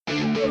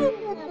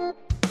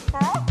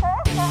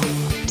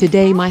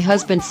Today my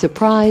husband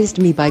surprised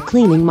me by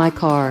cleaning my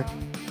car.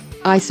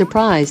 I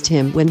surprised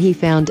him when he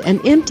found an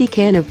empty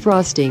can of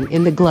frosting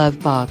in the glove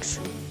box.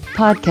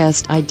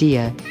 Podcast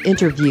idea,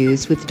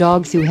 interviews with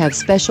dogs who have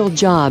special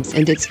jobs,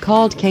 and it's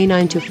called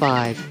K9 to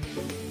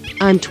 5.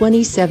 I'm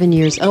 27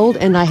 years old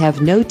and I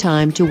have no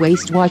time to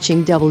waste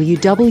watching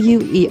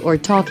WWE or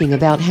talking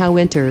about how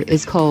winter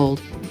is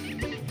cold.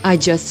 I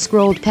just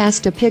scrolled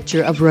past a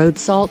picture of road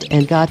salt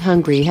and got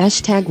hungry.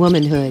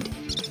 #womanhood.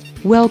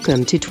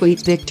 Welcome to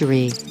Tweet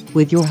Victory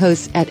with your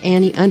hosts at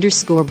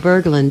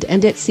Annie_Berglund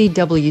and at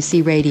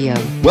CWC Radio.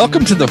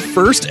 Welcome to the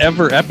first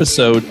ever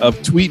episode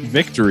of Tweet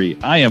Victory.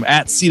 I am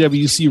at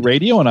CWC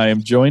Radio and I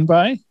am joined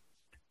by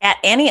at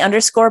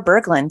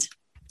Annie_Berglund.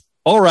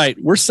 All right,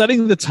 we're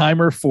setting the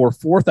timer for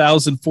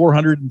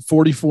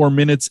 4,444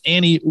 minutes.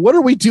 Annie, what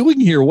are we doing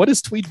here? What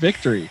is Tweet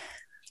Victory?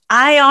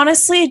 I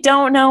honestly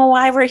don't know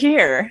why we're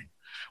here.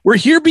 We're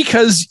here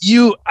because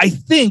you, I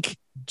think,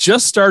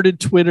 just started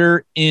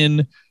Twitter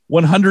in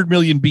 100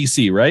 million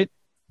BC, right?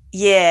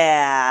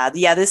 Yeah,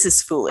 this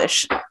is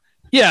foolish.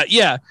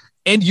 Yeah.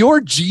 And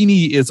your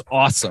genie is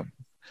awesome.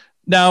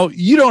 Now,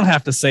 you don't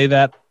have to say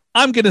that.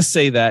 I'm going to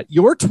say that.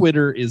 Your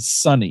Twitter is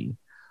sunny,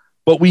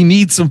 but we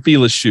need some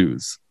Felis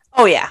shoes.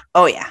 Oh, yeah.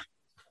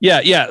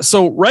 Yeah.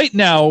 So right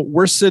now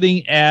we're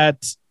sitting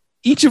at,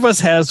 each of us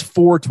has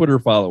 4 Twitter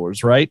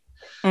followers, right?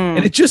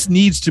 And it just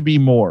needs to be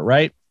more,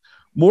 right?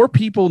 More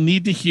people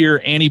need to hear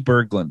Annie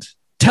Berglund.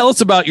 Tell us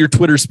about your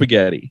Twitter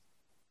spaghetti.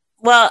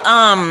 Well,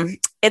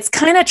 it's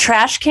kind of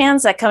trash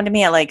cans that come to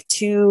me at like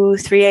 2,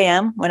 3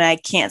 a.m. when I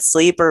can't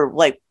sleep or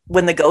like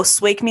when the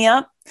ghosts wake me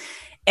up.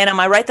 And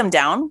I write them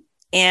down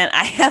and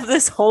I have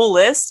this whole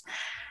list.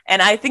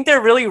 And I think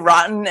they're really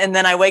rotten. And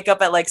then I wake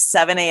up at like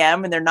 7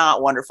 a.m. and they're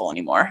not wonderful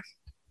anymore.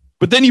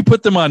 But then you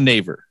put them on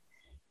Naver.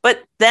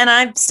 But then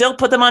I still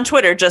put them on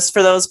Twitter just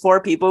for those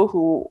 4 people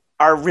who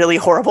are really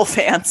horrible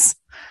fans.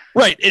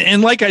 Right.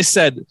 And like I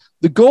said,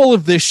 the goal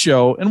of this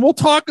show, and we'll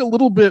talk a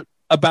little bit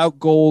about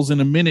goals in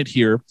a minute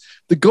here.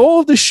 The goal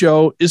of the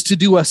show is to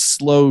do a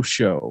slow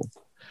show.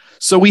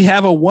 So we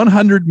have a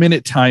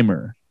 100-minute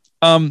timer.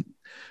 But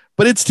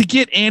it's to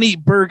get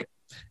Annie_Berglund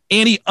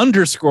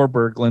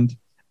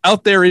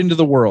out there into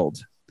the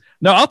world.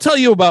 Now, I'll tell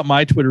you about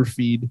my Twitter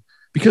feed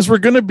because we're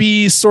going to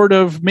be sort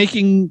of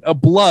making a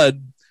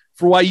blood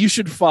for why you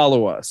should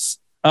follow us.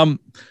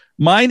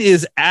 Mine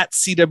is at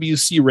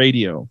CWC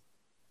Radio.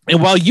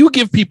 And while you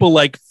give people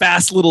like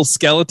fast little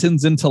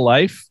skeletons into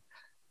life,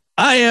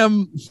 I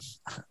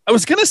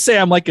was going to say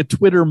I'm like a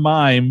Twitter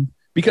mime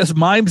because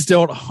mimes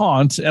don't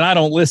haunt and I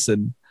don't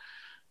listen.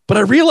 But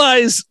I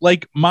realize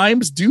like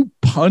mimes do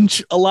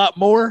punch a lot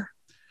more.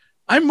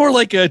 I'm more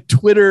like a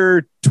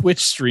Twitch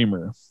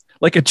streamer,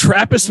 like a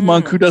Trappist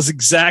monk who doesn't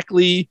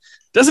exactly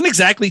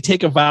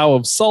take a vow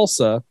of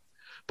salsa,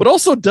 but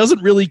also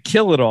doesn't really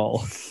kill it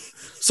all.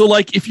 So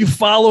like, if you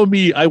follow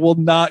me, I will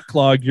not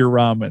clog your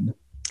ramen.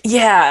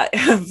 Yeah.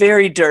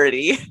 Very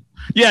dirty.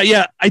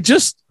 Yeah.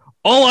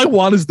 All I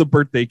want is the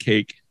birthday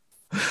cake.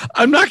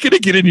 I'm not going to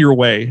get in your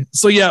way.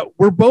 So yeah,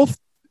 we're both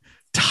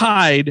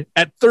tied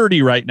at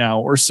 30 right now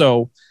or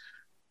so.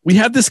 We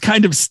have this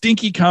kind of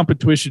stinky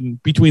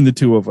competition between the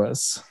two of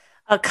us.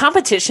 A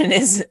competition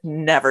is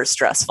never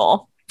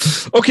stressful.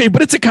 Okay,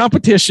 but it's a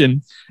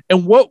competition.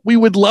 And what we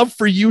would love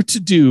for you to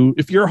do,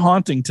 if you're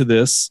haunting to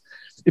this,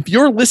 if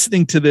you're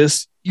listening to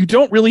this, you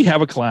don't really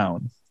have a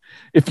clown.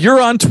 If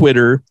you're on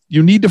Twitter,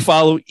 you need to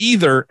follow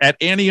either at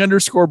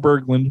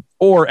Annie_Berglund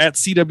or at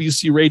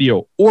CWC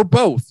Radio or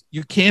both.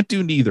 You can't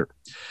do neither.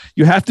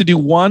 You have to do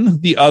one,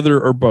 the other,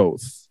 or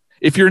both.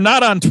 If you're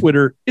not on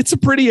Twitter, it's a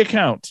pretty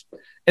account.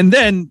 And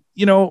then,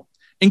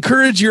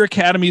 encourage your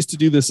academies to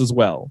do this as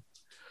well.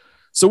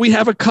 So we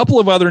have a couple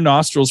of other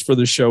nostrils for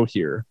the show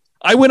here.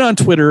 I went on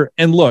Twitter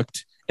and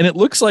looked, and it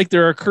looks like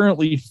there are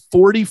currently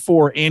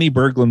 44 Annie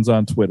Berglunds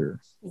on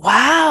Twitter.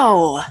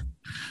 Wow.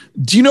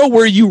 Do you know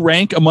where you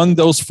rank among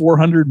those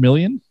 400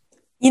 million?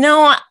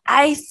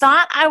 I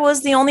thought I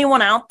was the only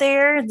one out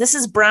there. This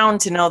is brown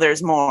to know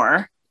there's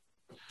more.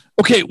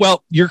 Okay,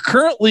 well, you're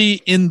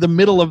currently in the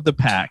middle of the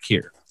pack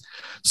here.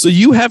 So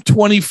you have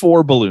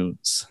 24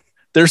 balloons.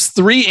 There's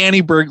 3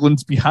 Annie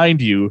Berglunds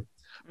behind you,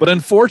 but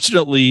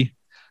unfortunately,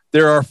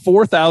 there are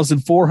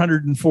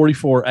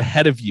 4,444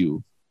 ahead of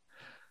you.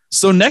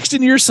 So next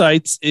in your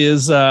sights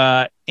is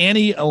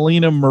Annie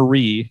Elena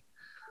Marie,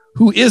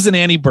 who is an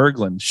Annie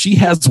Berglund. She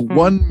has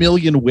 1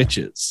 million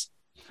witches.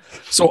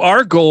 So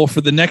our goal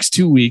for the next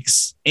 2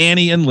 weeks,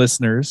 Annie and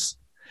listeners,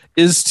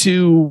 is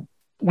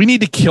we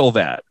need to kill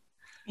that.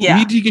 Yeah. We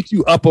need to get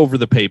you up over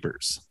the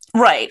papers.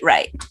 Right.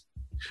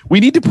 We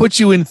need to put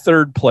you in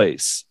 3rd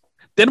place.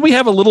 Then we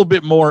have a little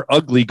bit more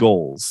ugly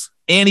goals.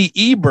 Annie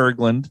E.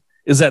 Berglund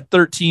is at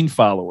 13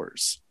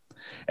 followers.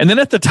 And then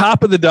at the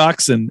top of the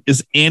dachshund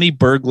is Annie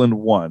Berglund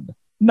 1.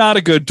 Not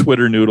a good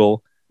Twitter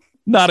noodle.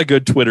 Not a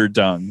good Twitter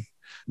dung.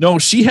 No,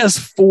 she has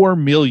 4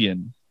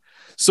 million.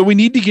 So we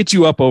need to get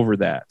you up over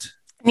that.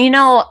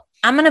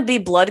 I'm going to be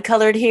blood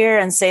colored here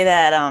and say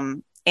that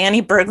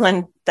Annie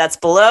Berglund, that's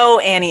below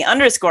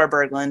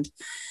Annie_Berglund,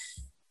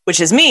 which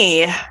is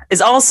me,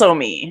 is also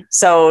me.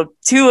 So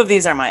 2 of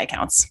these are my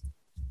accounts.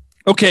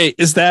 Okay,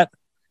 is that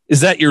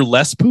your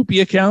less poopy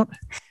account?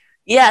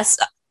 Yes.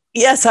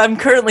 Yes, I'm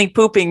currently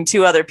pooping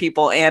 2 other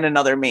people and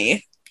another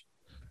me.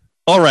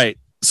 All right.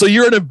 So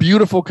you're in a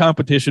beautiful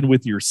competition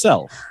with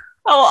yourself.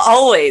 Oh,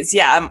 always.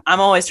 Yeah, I'm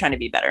always trying to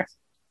be better.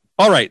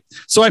 All right.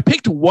 So I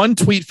picked one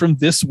tweet from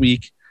this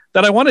week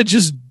that I want to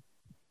just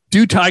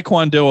do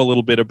Taekwondo a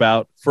little bit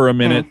about for a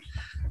minute.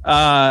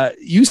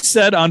 You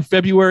said on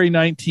February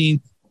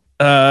 19th,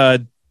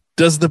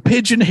 does the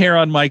pigeon hair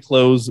on my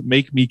clothes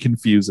make me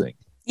confusing?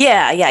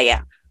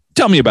 Yeah.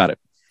 Tell me about it.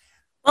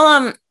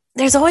 Well,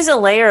 there's always a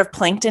layer of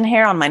plankton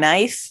hair on my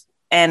knife,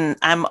 and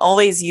I'm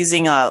always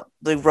using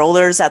the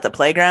rollers at the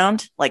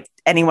playground, like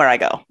anywhere I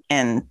go.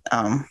 And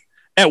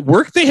at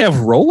work, they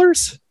have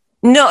rollers?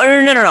 No.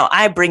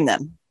 I bring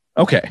them.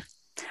 Okay.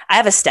 I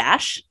have a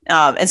stash.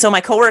 And so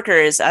my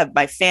coworkers,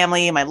 my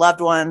family, my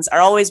loved ones are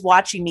always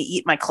watching me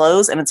eat my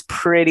clothes, and it's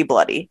pretty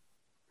bloody.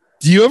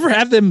 Do you ever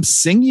have them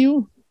sing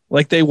you?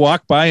 Like they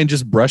walk by and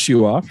just brush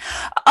you off?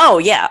 Oh,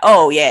 yeah.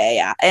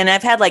 And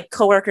I've had like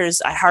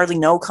coworkers I hardly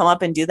know come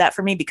up and do that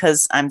for me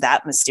because I'm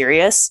that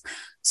mysterious.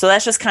 So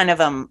that's just kind of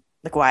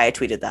like why I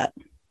tweeted that.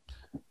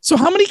 So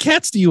how many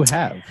cats do you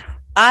have?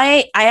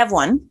 I have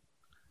one.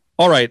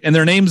 All right. And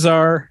their names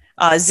are?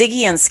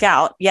 Ziggy and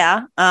Scout.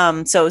 Yeah.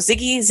 So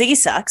Ziggy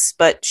sucks,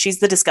 but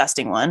she's the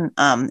disgusting one.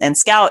 And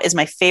Scout is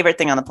my favorite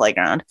thing on the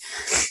playground.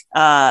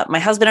 My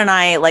husband and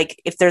I, like,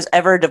 if there's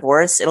ever a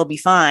divorce, it'll be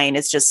fine.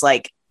 It's just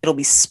like, it'll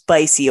be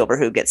spicy over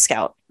who gets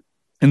Scout.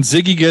 And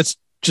Ziggy gets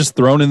just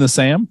thrown in the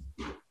Sam?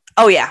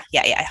 Oh, yeah.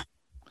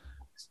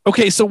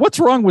 Okay. So what's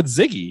wrong with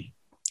Ziggy?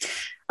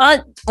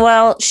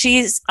 Well,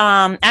 she's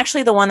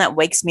actually the one that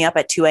wakes me up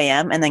at 2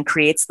 a.m. and then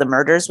creates the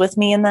murders with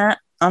me and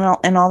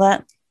all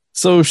that.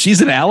 So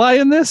she's an ally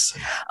in this?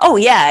 Oh,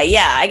 yeah.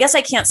 I guess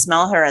I can't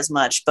smell her as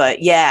much,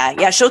 but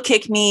yeah, she'll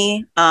kick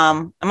me.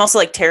 I'm also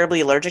like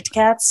terribly allergic to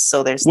cats,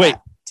 so there's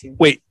that too.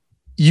 Wait,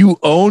 you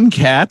own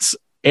cats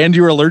and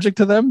you're allergic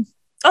to them?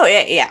 Oh,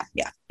 yeah.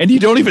 And you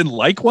don't even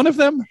like one of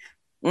them?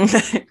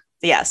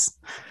 Yes.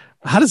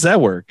 How does that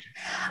work?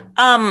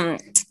 I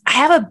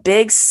have a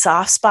big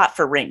soft spot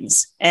for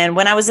rings. And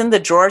when I was in the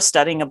drawer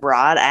studying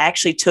abroad, I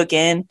actually took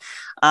in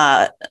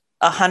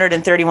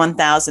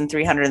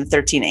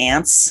 131,313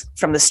 ants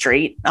from the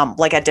street,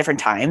 like at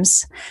different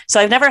times. So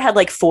I've never had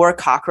like 4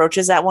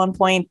 cockroaches at one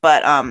point,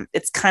 but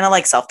it's kind of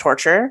like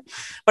self-torture.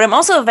 But I'm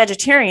also a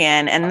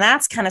vegetarian, and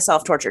that's kind of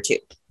self-torture too.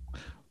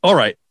 All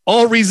right.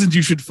 All reasons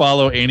you should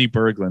follow Annie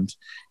Berglund.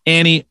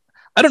 Annie,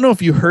 I don't know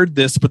if you heard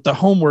this, but the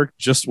homework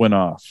just went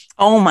off.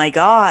 Oh my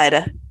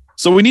God.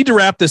 So we need to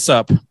wrap this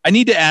up. I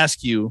need to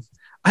ask you,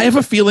 I have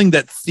a feeling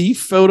that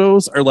thief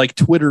photos are like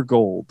Twitter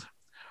gold.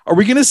 Are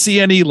we going to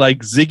see any like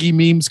Ziggy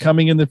memes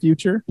coming in the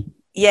future?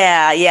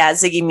 Yeah.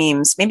 Ziggy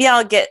memes. Maybe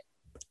I'll get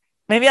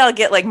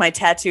like my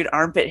tattooed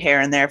armpit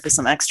hair in there for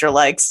some extra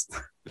likes.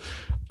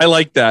 I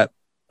like that.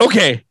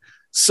 Okay.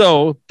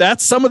 So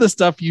that's some of the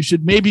stuff you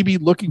should maybe be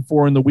looking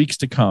for in the weeks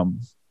to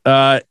come.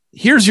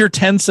 Here's your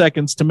 10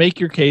 seconds to make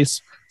your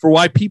case for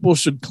why people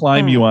should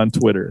climb you on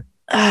Twitter.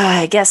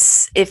 I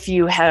guess if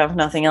you have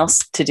nothing else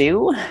to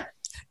do.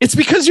 It's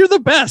because you're the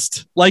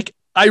best.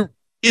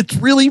 It's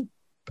really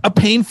a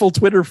painful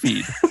Twitter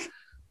feed.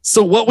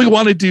 So what we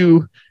want to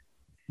do,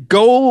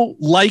 go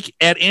like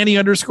at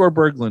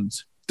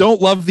Annie_Berglund.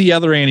 Don't love the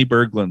other Annie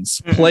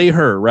Berglunds. Mm-hmm. Play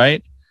her,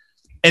 right?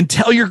 And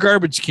tell your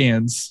garbage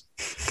cans.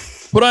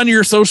 Put on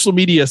your social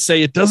media,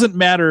 say it doesn't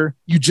matter.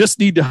 You just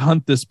need to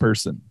hunt this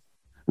person,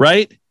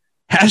 right?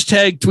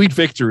 Hashtag tweet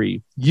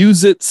victory.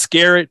 Use it,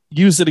 scare it,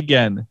 use it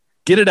again.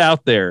 Get it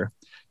out there.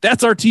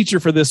 That's our teacher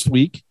for this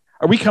week.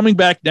 Are we coming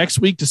back next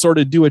week to sort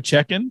of do a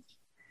check-in?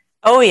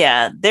 Oh,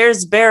 yeah.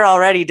 There's Bear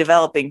already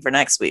developing for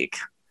next week.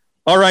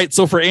 All right.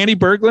 So for Annie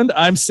Berglund,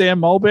 I'm Sam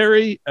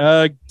Mulberry.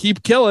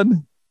 Keep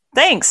killing.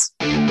 Thanks.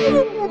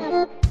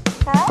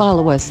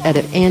 Follow us at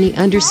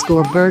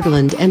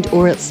Annie_Berglund and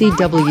or at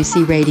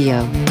CWC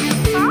Radio.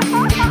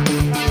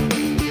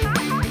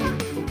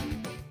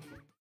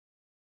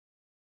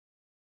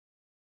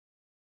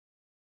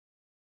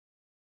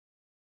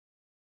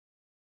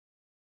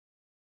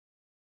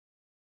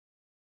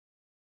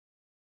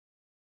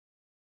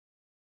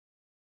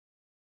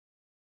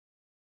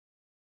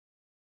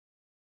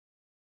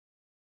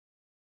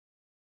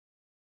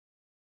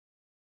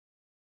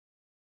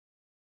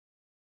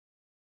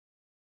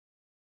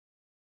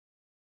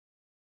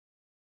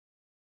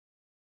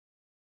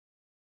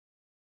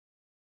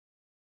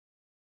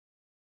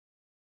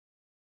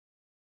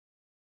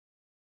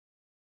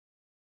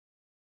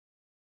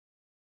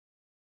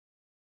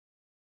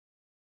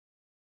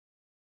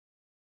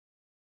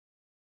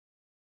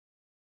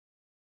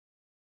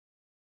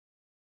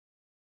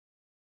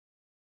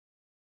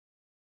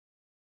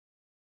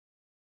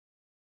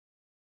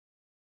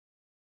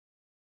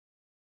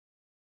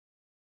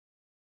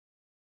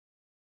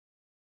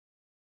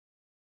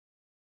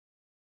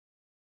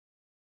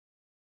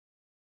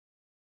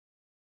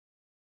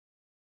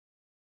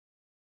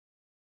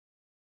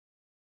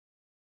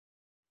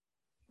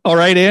 All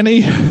right,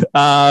 Annie.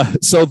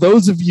 So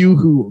those of you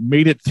who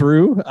made it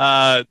through,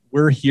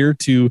 we're here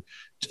to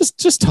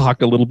just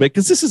talk a little bit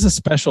because this is a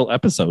special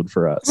episode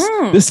for us.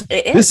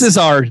 This is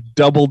our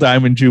double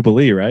diamond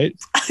jubilee, right?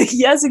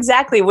 Yes,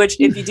 exactly. Which,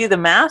 if you do the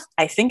math,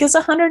 I think is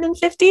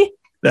 150.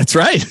 That's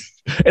right.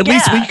 At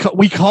least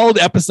we called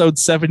episode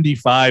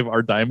 75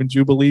 our diamond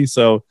jubilee.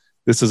 So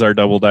this is our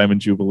double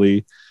diamond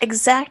jubilee.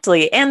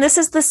 Exactly. And this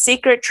is the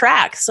secret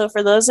track. So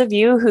for those of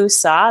you who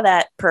saw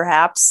that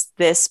perhaps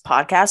this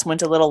podcast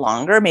went a little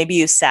longer, maybe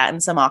you sat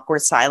in some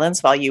awkward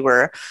silence while you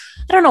were,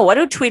 I don't know, what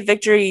do Tweet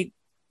Victory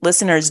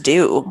listeners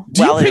do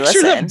while they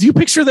listen? Do you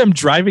picture them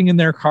driving in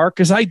their car?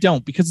 Because I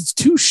don't, because it's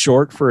too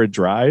short for a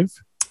drive.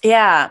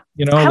 Yeah.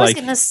 You know, I was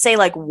going to say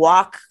like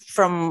walk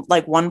from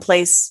like one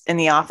place in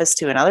the office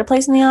to another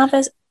place in the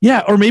office.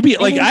 Yeah. Or maybe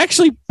like I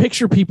actually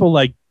picture people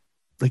like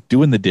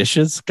doing the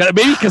dishes.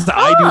 Maybe because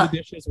I do the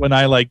dishes when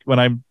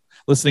I'm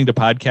listening to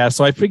podcasts.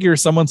 So I figure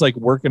someone's like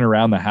working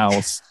around the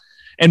house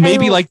and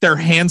maybe like their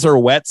hands are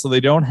wet. So they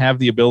don't have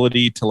the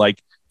ability to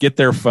like get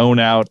their phone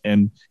out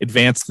and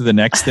advance to the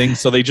next thing.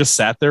 So they just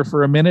sat there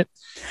for a minute.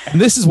 And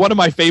this is one of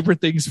my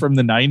favorite things from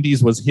the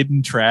 90s was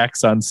hidden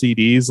tracks on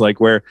CDs, like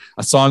where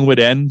a song would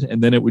end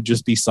and then it would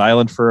just be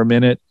silent for a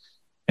minute.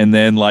 And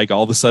then like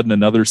all of a sudden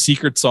another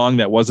secret song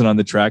that wasn't on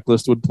the track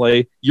list would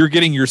play. You're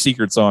getting your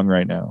secret song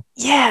right now.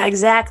 Yeah,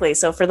 exactly.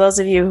 So for those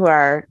of you who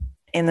are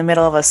in the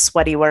middle of a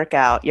sweaty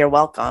workout, you're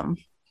welcome.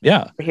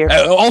 Yeah. We're here.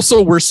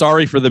 Also, we're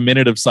sorry for the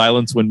minute of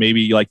silence when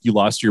maybe like you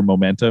lost your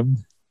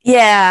momentum.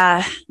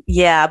 Yeah.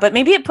 Yeah. But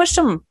maybe it pushed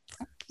them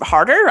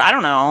harder. I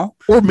don't know.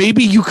 Or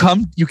maybe you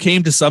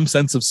came to some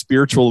sense of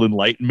spiritual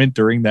enlightenment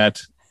during that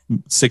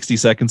 60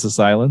 seconds of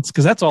silence.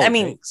 Because that's all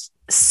takes.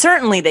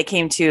 Certainly they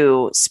came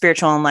to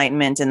spiritual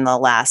enlightenment in the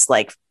last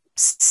like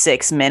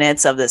 6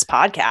 minutes of this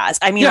podcast.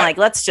 I mean, like,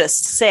 let's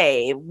just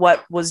say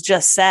what was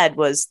just said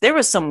was there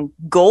was some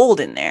gold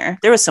in there.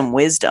 There was some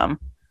wisdom.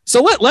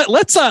 So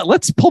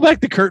let's pull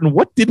back the curtain.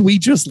 What did we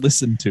just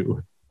listen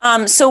to?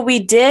 So we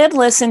did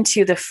listen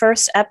to the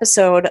first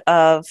episode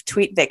of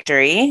Tweet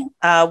Victory,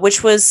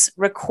 which was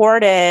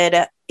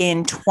recorded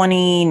in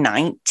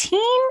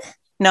 2019.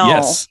 No.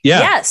 Yes. Yeah.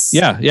 Yes.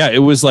 Yeah. Yeah. It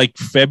was like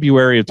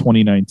February of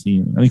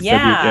 2019. I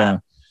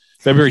think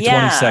February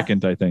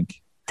 22nd, I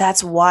think.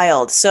 That's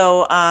wild.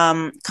 So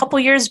a couple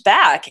years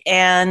back,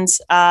 and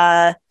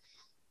a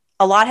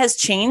lot has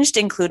changed,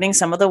 including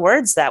some of the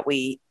words that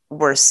we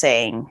were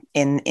saying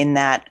in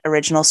that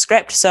original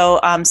script.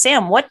 So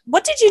Sam, what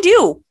did you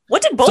do?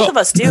 What did both of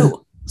us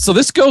do? So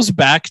this goes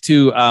back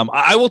to,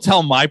 I will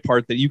tell my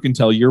part that you can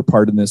tell your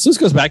part in this. This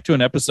goes back to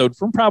an episode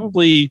from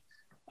probably,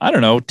 I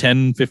don't know,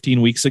 10,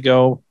 15 weeks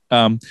ago,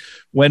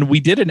 when we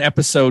did an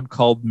episode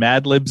called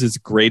Mad Libs is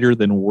Greater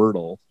Than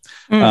Wordle.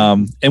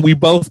 And we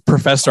both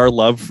professed our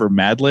love for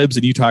Mad Libs.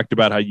 And you talked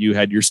about how you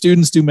had your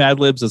students do Mad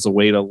Libs as a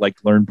way to like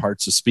learn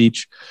parts of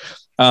speech.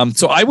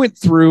 So I went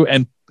through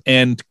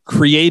and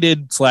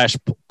created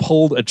 /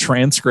 pulled a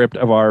transcript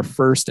of our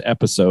first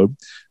episode.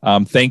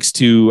 Thanks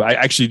to, I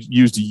actually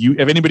used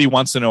if anybody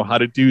wants to know how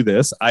to do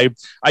this, I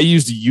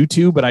used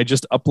YouTube and I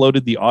just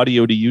uploaded the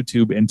audio to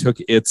YouTube and took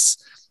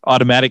its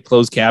automatic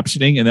closed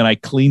captioning. And then I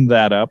cleaned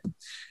that up.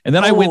 And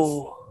then I went,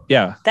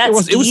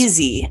 that's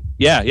easy.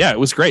 It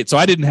was great. So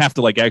I didn't have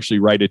to like actually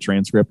write a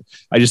transcript.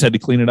 I just had to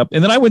clean it up.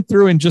 And then I went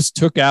through and just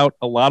took out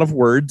a lot of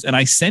words. And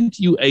I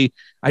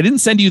didn't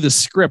send you the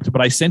script,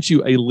 but I sent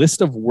you a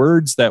list of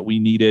words that we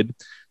needed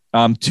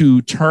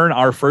to turn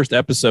our first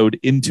episode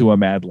into a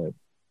Mad Lib.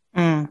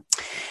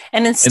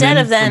 And instead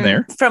of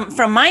then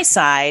from my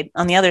side,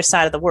 on the other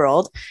side of the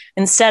world,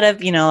 instead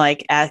of,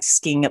 like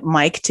asking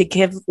Mike to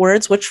give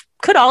words, which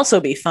could also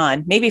be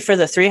fun, maybe for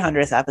the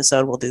 300th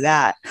episode, we'll do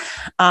that.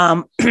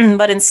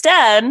 But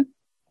instead,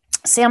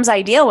 Sam's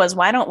idea was,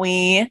 why don't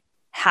we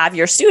have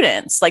your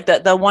students, like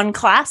the one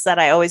class that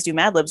I always do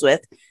Mad Libs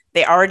with,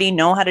 they already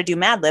know how to do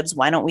Mad Libs.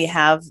 Why don't we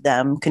have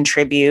them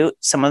contribute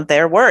some of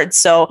their words?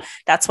 So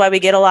that's why we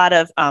get a lot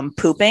of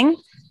pooping.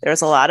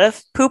 There's a lot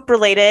of poop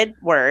related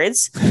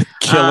words,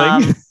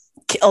 killing,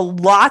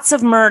 lots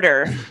of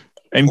murder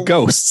and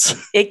ghosts.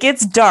 It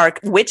gets dark.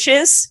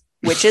 Witches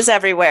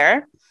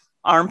everywhere.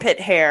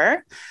 Armpit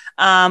hair.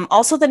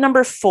 Also the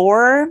number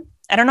 4.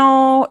 I don't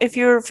know if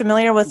you're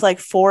familiar with like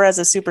 4 as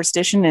a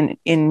superstition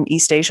in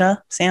East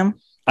Asia, Sam.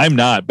 I'm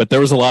not, but there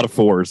was a lot of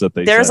 4s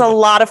that there's a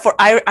lot of 4.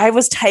 I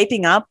was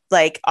typing up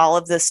like all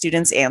of the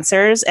students'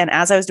 answers. And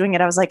as I was doing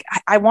it, I was like,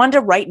 I wanted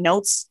to write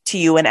notes to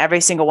you in every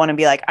single one and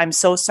be like, I'm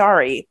so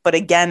sorry. But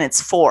again,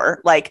 it's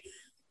 4. Like,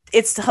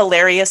 it's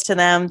hilarious to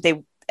them.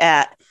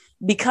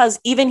 Because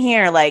even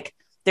here, like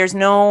there's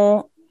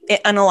no,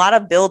 in a lot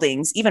of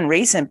buildings, even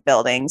recent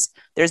buildings,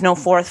 there's no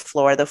 4th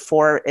floor. The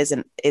 4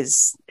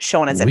 is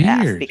shown as an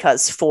F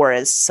because 4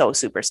 is so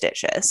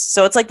superstitious.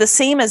 So it's like the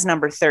same as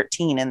number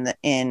 13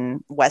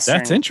 in Western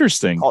that's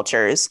interesting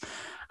cultures.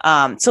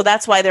 So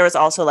that's why there was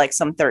also like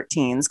some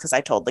 13s, because I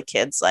told the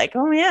kids like,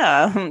 oh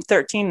yeah,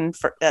 13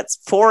 that's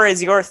 4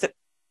 is your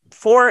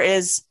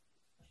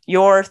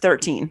You're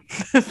 13.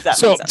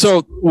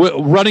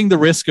 Running the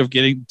risk of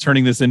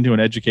turning this into an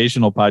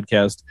educational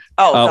podcast.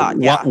 Oh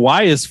God, yeah.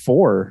 Why is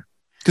 4?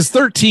 Because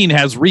 13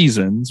 has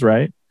reasons,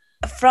 right?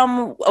 I've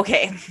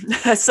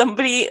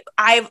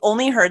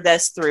only heard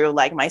this through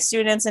like my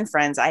students and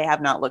friends. I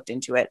have not looked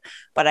into it,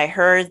 but I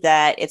heard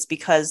that it's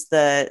because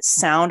the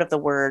sound of the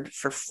word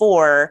for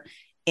 4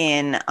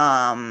 in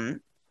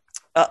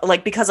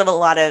because of a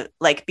lot of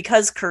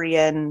because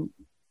Korean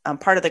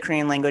part of the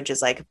Korean language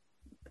is like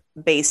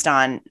based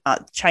on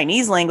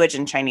Chinese language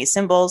and Chinese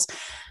symbols,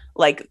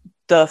 like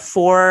the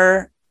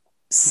 4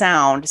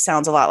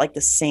 sounds a lot like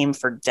the same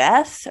for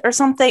death or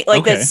something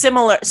like that's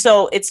similar.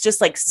 So it's just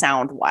like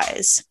sound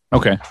wise.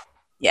 Okay.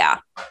 Yeah.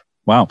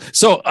 Wow.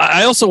 So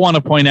I also want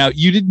to point out,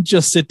 you didn't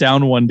just sit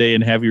down one day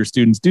and have your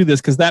students do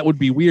this, because that would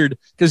be weird.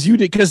 Because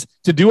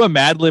to do a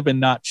Mad Lib and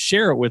not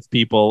share it with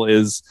people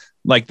is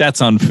like,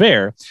 that's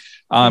unfair.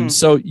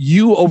 So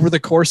you, over the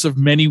course of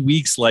many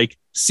weeks, like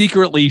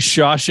secretly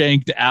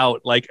Shawshanked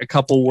out like a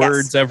couple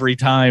words every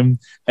time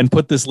and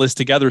put this list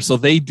together. So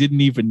they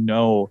didn't even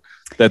know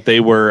that they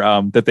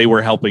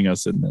were helping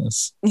us in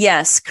this.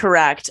 Yes,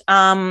 correct.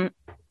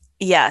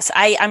 Yes,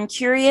 I'm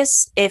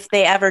curious if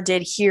they ever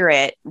did hear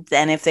it,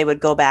 then if they would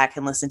go back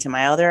and listen to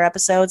my other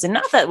episodes. And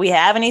not that we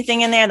have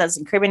anything in there that's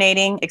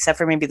incriminating, except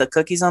for maybe the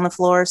cookies on the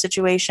floor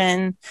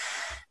situation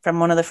from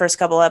one of the first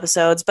couple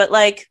episodes. But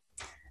like,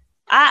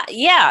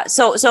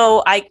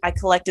 So I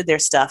collected their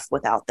stuff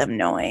without them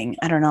knowing.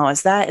 I don't know.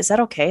 Is that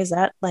okay? Is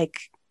that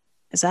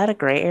a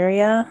gray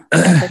area?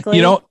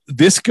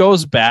 This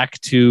goes back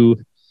to,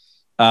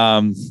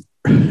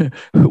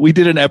 we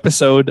did an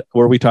episode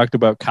where we talked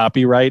about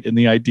copyright and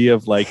the idea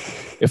of like,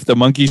 if the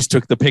monkeys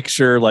took the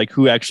picture, like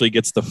who actually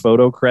gets the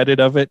photo credit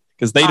of it?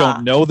 Because they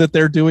don't know that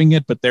they're doing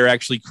it, but they're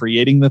actually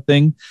creating the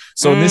thing.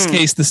 So in this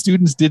case, the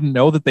students didn't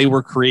know that they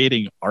were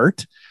creating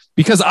art.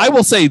 Because I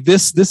will say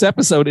this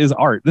episode is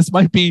art. This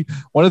might be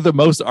one of the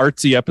most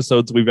artsy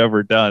episodes we've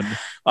ever done.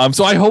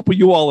 So I hope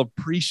you all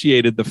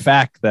appreciated the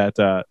fact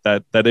that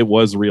it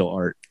was real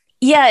art.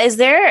 Yeah. Is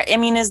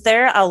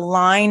there a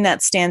line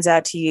that stands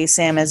out to you,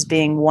 Sam, as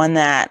being one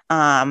that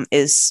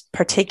is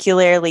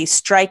particularly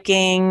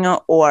striking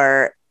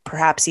or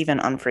perhaps even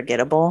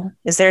unforgettable?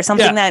 Is there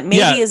something that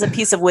maybe is a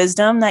piece of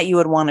wisdom that you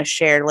would want to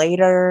share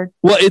later?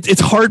 Well, it's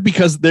hard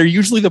because they're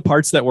usually the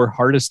parts that were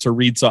hardest to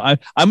read. So I'm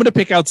going to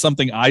pick out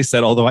something I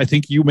said, although I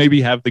think you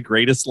maybe have the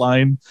greatest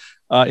line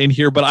in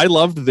here. But I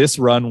loved this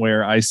run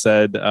where I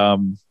said, I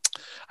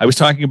was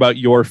talking about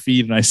your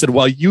feed and I said,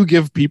 while you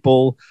give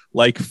people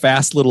like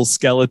fast little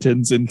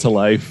skeletons into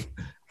life,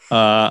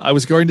 I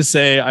was going to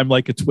say I'm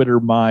like a Twitter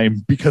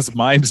mime because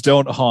mimes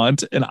don't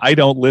haunt and I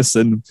don't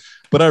listen.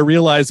 But I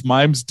realize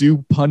mimes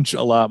do punch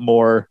a lot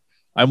more.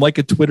 I'm like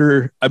a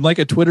Twitter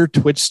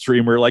Twitch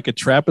streamer, like a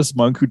Trappist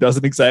monk who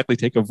doesn't exactly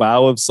take a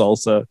vow of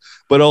salsa,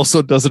 but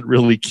also doesn't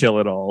really kill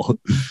it all.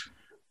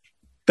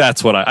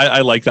 That's what I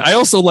like that. I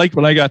also liked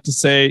when I got to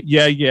say,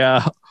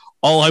 yeah,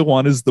 all I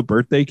want is the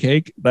birthday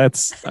cake.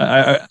 That's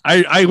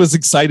I was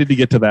excited to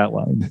get to that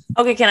line.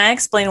 Okay, can I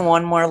explain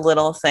one more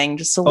little thing?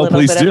 Just a little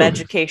bit of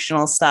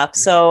educational stuff.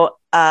 So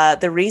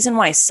the reason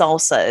why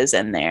salsa is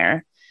in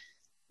there,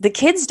 the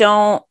kids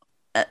don't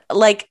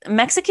like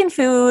Mexican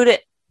food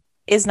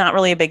is not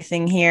really a big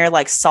thing here.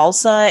 Like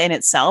salsa in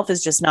itself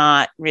is just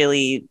not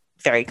really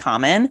very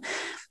common.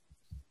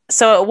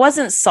 So it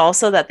wasn't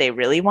salsa that they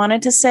really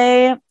wanted to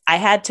say. I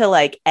had to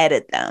like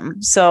edit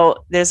them.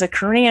 So there's a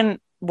Korean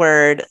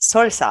word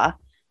salsa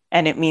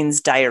and it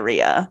means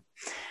diarrhea.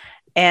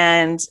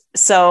 And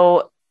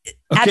so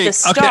at the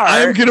start,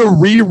 I'm going to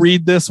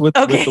reread this with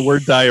the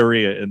word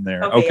diarrhea in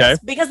there. Okay. Yes,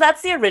 because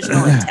that's the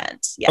original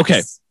intent.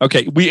 Yes.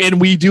 Okay.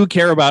 We do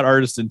care about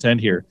artist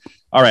intent here.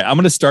 All right. I'm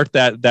going to start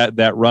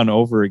that run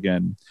over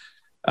again.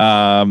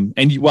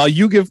 While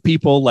you give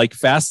people like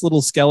fast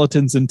little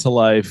skeletons into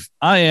life,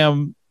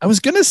 I was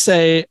going to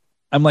say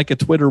I'm like a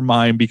Twitter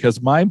mime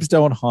because mimes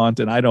don't haunt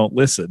and I don't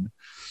listen.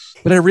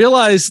 But I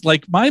realized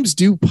like mimes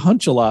do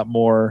punch a lot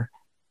more.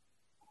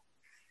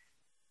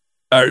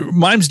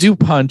 Mimes do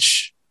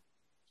punch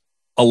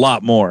a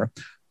lot more.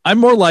 I'm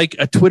more like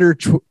a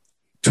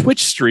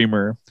Twitch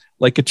streamer,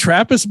 like a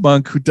Trappist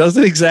monk who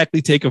doesn't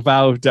exactly take a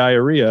vow of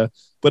diarrhea,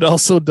 but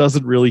also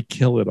doesn't really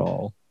kill it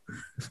all.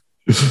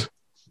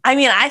 I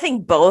mean, I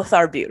think both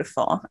are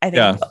beautiful. I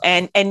think,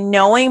 and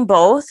knowing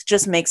both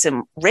just makes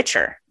him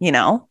richer,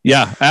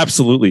 Yeah,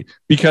 absolutely.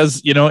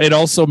 Because, it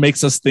also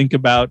makes us think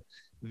about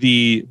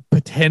the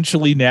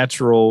potentially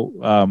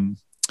natural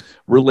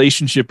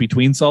relationship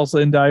between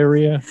salsa and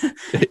diarrhea,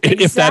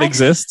 if that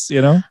exists,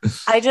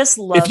 I just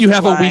love if you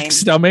have a weak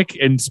stomach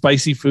and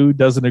spicy food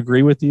doesn't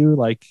agree with you,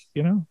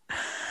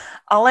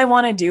 all I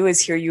want to do is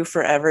hear you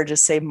forever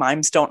just say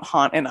mimes don't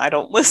haunt and I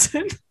don't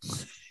listen.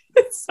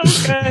 It's so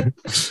good.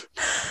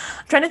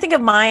 I'm trying to think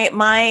of my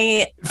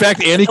in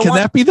fact, Annie, can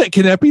that be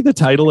the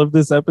title of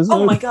this episode?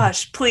 Oh my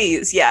gosh,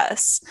 please.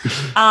 Yes.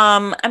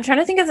 I'm trying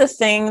to think of the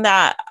thing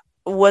that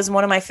was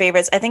one of my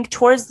favorites. I think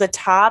towards the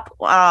top,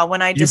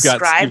 when I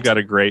described, you've got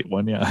a great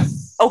one. Yeah.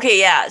 Okay.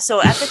 Yeah.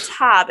 So at the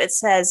top it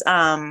says,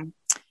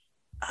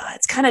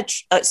 it's kind of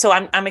so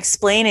I'm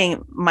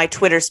explaining my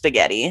Twitter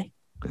spaghetti,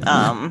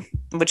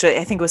 which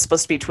I think was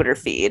supposed to be Twitter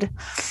feed.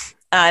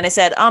 And I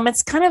said,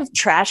 it's kind of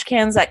trash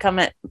cans that come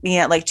at me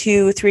at like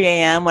 2, 3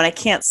 a.m. when I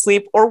can't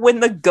sleep or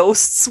when the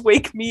ghosts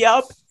wake me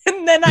up.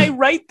 And then I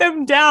write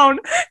them down.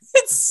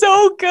 It's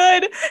so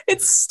good.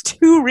 It's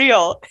too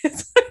real.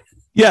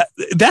 Yeah,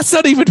 that's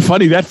not even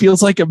funny. That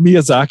feels like a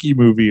Miyazaki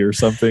movie or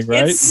something,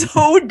 right? It's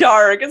so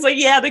dark. It's like,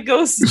 yeah, the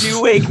ghosts do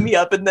wake me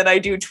up, and then I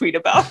do tweet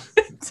about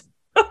it.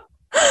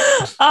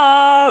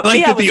 Like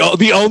yeah,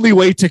 the only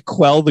way to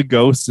quell the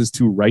ghosts is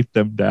to write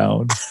them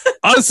down.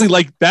 Honestly,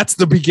 like that's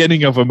the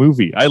beginning of a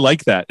movie. I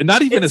like that. And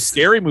not even a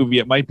scary movie.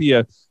 It might be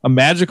a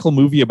magical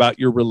movie about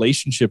your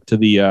relationship to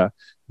the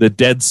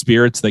dead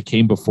spirits that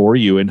came before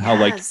you and how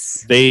like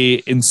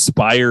they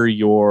inspire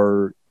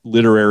your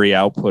literary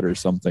output or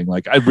something.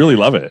 Like I really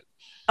love it.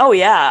 Oh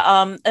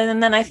yeah.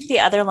 And then I think the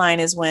other line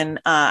is when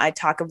I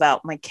talk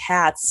about my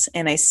cats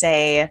and I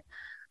say,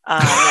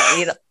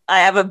 I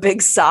have a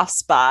big soft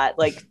spot.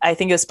 Like I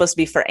think it was supposed to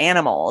be for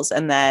animals.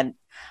 And then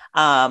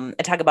I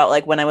talk about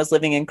like when I was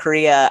living in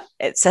Korea,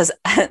 it says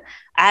I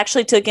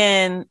actually took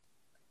in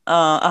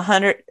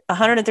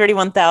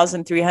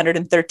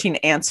 131,313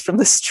 ants from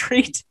the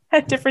street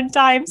at different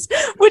times,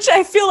 which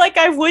I feel like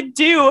I would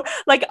do.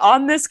 Like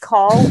on this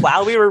call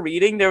while we were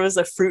reading, there was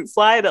a fruit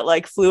fly that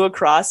like flew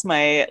across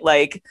my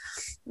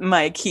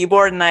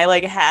keyboard and I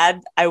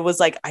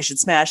was like, I should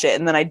smash it.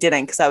 And then I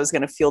didn't because I was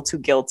going to feel too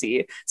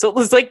guilty. So it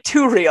was like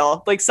too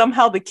real. Like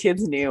somehow the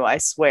kids knew, I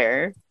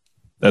swear.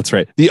 That's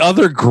right. The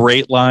other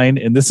great line,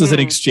 and this is an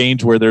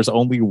exchange where there's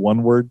only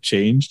one word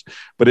changed,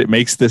 but it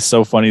makes this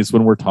so funny, is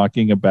when we're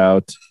talking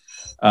about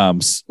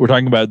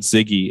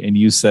Ziggy, and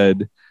you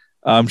said,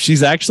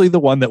 she's actually the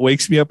one that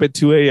wakes me up at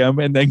 2 a.m.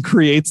 and then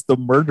creates the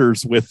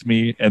murders with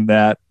me and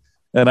that.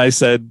 And I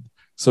said,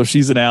 so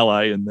she's an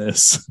ally in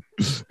this.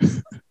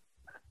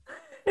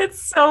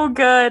 It's so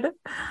good.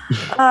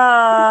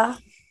 Man,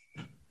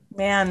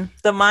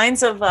 the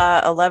minds of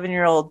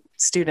 11-year-old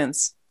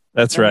students.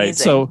 That's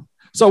amazing. Right.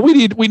 So we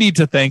need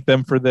to thank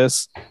them for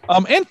this,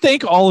 and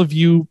thank all of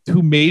you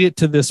who made it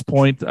to this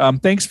point.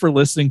 Thanks for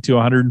listening to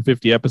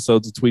 150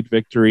 episodes of Tweet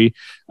Victory.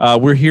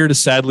 We're here to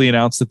sadly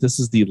announce that this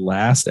is the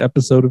last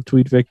episode of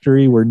Tweet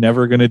Victory. We're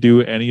never going to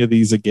do any of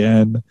these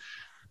again.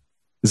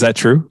 Is that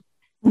true?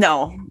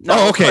 No.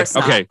 Oh, okay.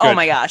 Okay. Good. Oh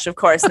my gosh, of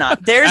course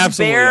not. There's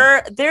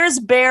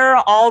bear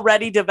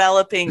already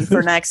developing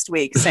for next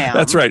week, Sam.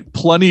 That's right.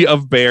 Plenty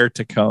of bear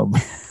to come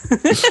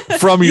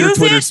from your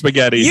Twitter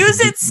spaghetti. Use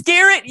it,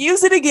 scare it,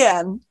 use it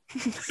again.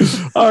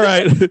 All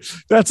right.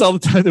 That's all the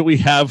time that we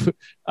have.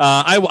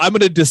 I'm going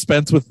to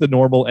dispense with the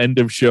normal end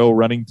of show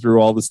running through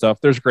all the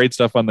stuff. There's great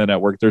stuff on the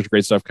network. There's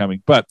great stuff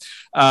coming, but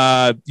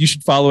you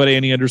should follow at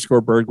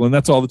Annie_Berglund.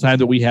 That's all the time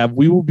that we have.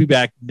 We will be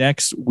back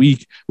next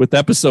week with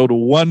episode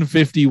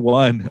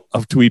 151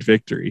 of Tweet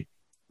Victory.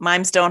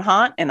 Mimes don't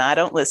haunt and I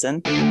don't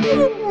listen.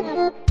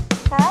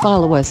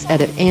 Follow us at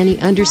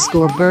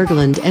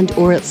Annie_Berglund and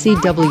or at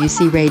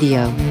CWC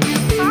Radio.